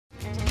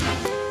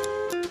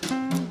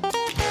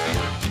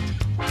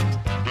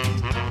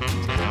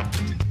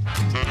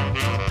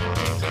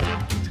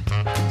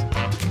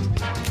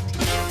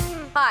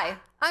Hi,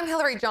 I'm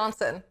Hillary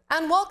Johnson,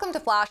 and welcome to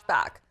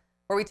Flashback,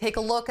 where we take a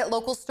look at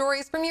local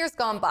stories from years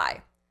gone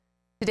by.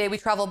 Today we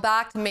travel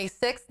back to May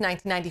 6,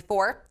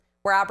 1994,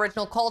 where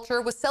Aboriginal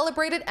culture was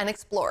celebrated and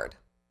explored.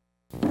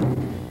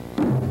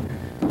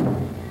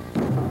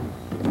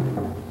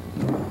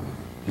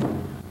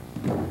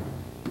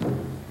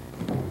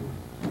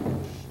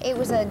 It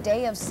was a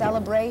day of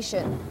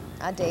celebration,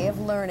 a day of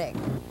learning,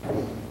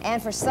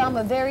 and for some,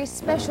 a very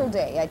special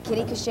day at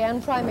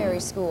Kitikashan Primary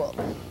School.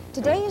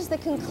 Today is the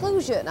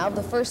conclusion of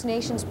the First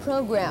Nations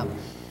program,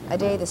 a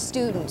day the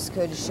students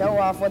could show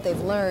off what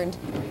they've learned,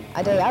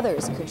 a day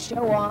others could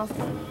show off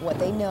what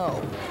they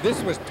know.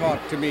 This was taught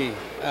to me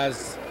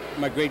as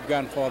my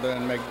great-grandfather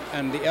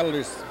and the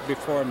elders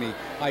before me.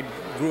 I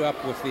grew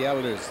up with the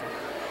elders.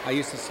 I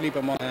used to sleep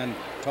among them and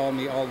told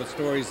me all the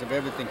stories of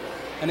everything.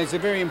 And it's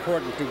very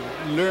important to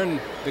learn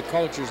the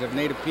cultures of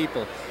Native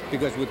people,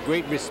 because with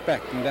great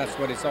respect, and that's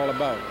what it's all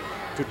about,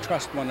 to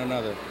trust one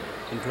another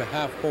and to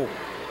have hope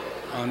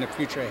on the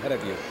future ahead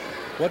of you.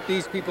 What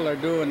these people are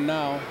doing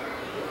now,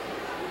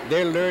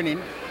 they're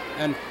learning,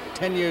 and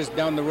 10 years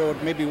down the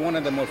road, maybe one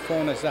of them will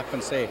phone us up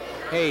and say,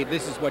 hey,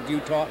 this is what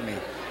you taught me,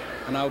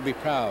 and I'll be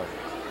proud.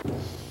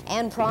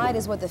 And pride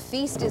is what the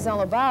feast is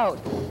all about.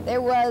 There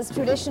was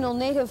traditional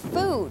Native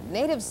food,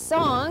 Native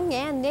song,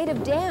 and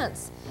Native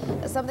dance.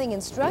 Something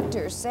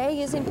instructors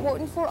say is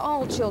important for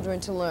all children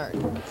to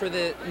learn. For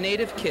the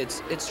Native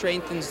kids, it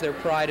strengthens their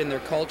pride in their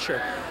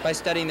culture by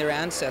studying their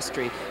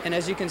ancestry. And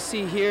as you can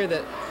see here,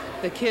 that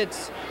the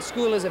kids,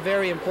 school is a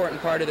very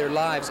important part of their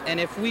lives, and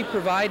if we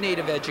provide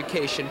Native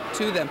education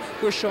to them,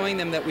 we're showing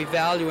them that we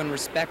value and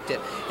respect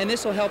it. And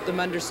this will help them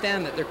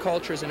understand that their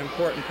culture is an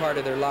important part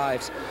of their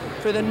lives.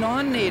 For the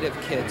non-Native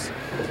kids,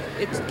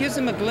 it gives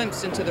them a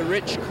glimpse into the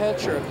rich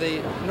culture of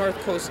the North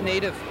Coast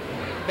Native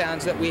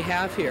bands that we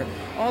have here.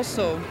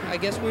 Also, I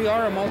guess we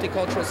are a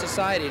multicultural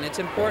society, and it's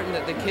important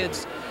that the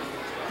kids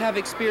have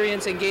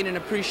experience and gain an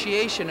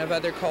appreciation of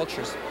other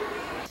cultures.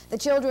 The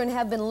children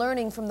have been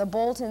learning from the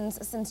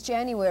Boltons since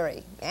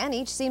January, and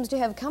each seems to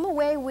have come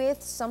away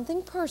with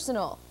something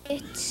personal.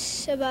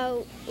 It's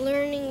about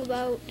learning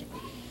about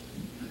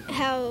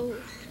how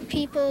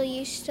people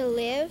used to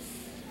live,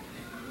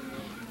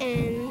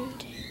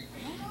 and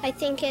I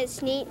think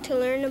it's neat to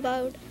learn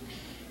about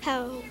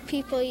how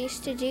people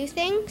used to do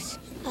things.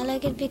 I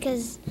like it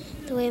because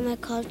the way my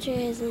culture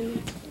is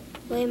and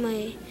the way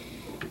my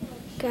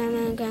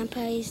grandma and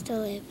grandpa used to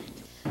live.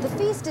 The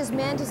feast is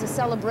meant as a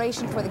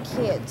celebration for the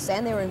kids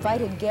and their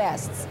invited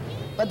guests,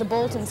 but the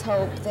Boltons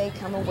hope they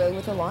come away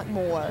with a lot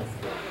more.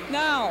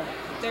 Now,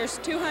 there's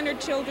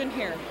 200 children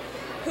here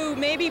who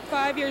maybe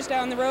 5 years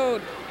down the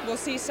road will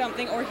see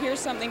something or hear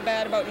something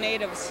bad about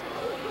Natives.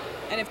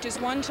 And if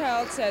just one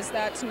child says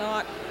that's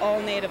not all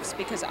Natives,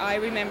 because I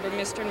remember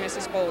Mr. and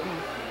Mrs. Boden,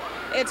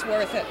 it's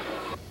worth it.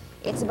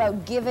 It's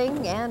about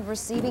giving and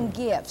receiving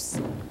gifts,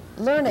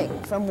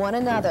 learning from one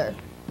another,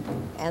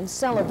 and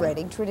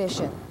celebrating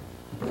tradition.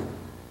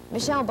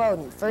 Michelle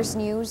Boden, First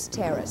News,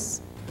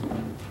 Terrace.